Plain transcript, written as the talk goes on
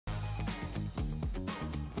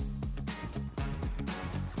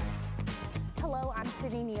Hello, I'm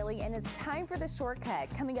Sydney Neely, and it's time for The Shortcut.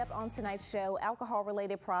 Coming up on tonight's show,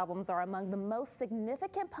 alcohol-related problems are among the most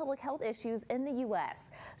significant public health issues in the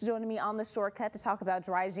U.S. Joining me on The Shortcut to talk about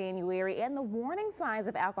dry January and the warning signs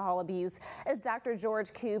of alcohol abuse is Dr.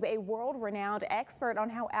 George Koob, a world-renowned expert on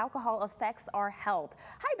how alcohol affects our health.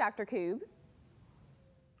 Hi, Dr. Koob.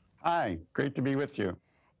 Hi, great to be with you.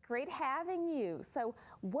 Great having you. So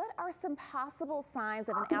what are some possible signs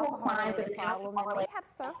of an alcohol-related problem that may have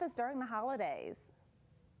surfaced during the holidays?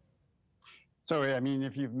 So, I mean,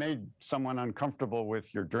 if you've made someone uncomfortable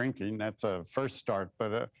with your drinking, that's a first start.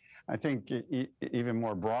 But I think even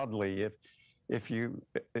more broadly, if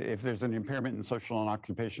there's an impairment in social and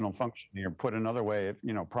occupational functioning, or put another way, if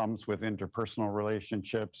problems with interpersonal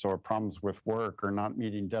relationships or problems with work or not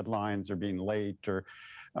meeting deadlines or being late, or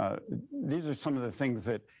these are some of the things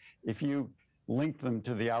that, if you link them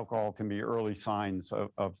to the alcohol, can be early signs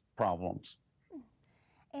of problems.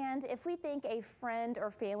 And if we think a friend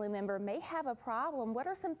or family member may have a problem, what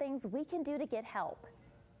are some things we can do to get help?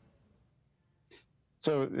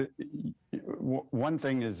 So one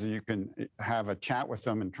thing is you can have a chat with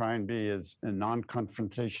them and try and be as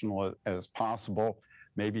non-confrontational as possible.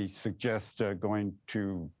 Maybe suggest going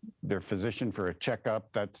to their physician for a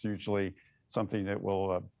checkup. That's usually something that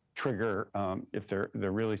will trigger if there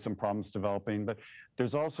are really some problems developing. But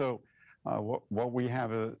there's also what we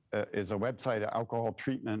have is a website, alcohol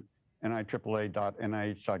treatment,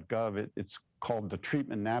 NIAAA.nih.gov. It's called the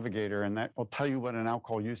Treatment Navigator, and that will tell you what an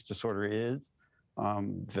alcohol use disorder is,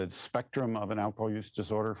 the spectrum of an alcohol use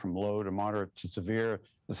disorder from low to moderate to severe,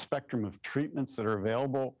 the spectrum of treatments that are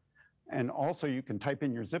available. And also you can type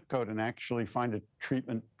in your zip code and actually find a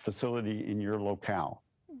treatment facility in your locale.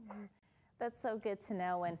 That's so good to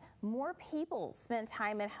know. And more people spent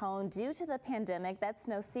time at home due to the pandemic. That's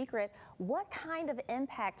no secret. What kind of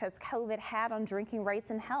impact has COVID had on drinking rates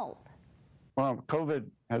and health? Well, COVID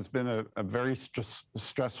has been a very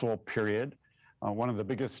stressful period. One of the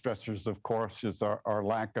biggest stressors, of course, is our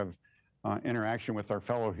lack of interaction with our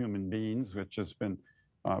fellow human beings, which has been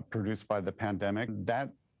produced by the pandemic. That,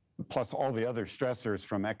 plus all the other stressors,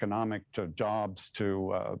 from economic to jobs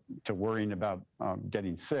to worrying about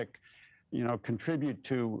getting sick, contribute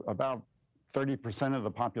to about 30% of the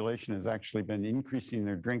population has actually been increasing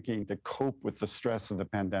their drinking to cope with the stress of the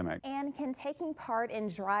pandemic. And can taking part in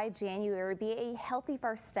dry January be a healthy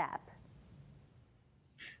first step?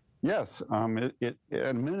 Yes, at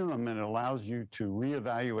a minimum, it allows you to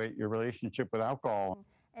reevaluate your relationship with alcohol.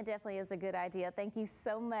 It definitely is a good idea. Thank you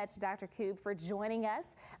so much, Dr. Koob, for joining us.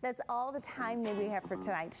 That's all the time that we have for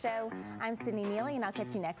tonight's show. I'm Sydney Neely, and I'll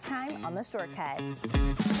catch you next time on The Shortcut.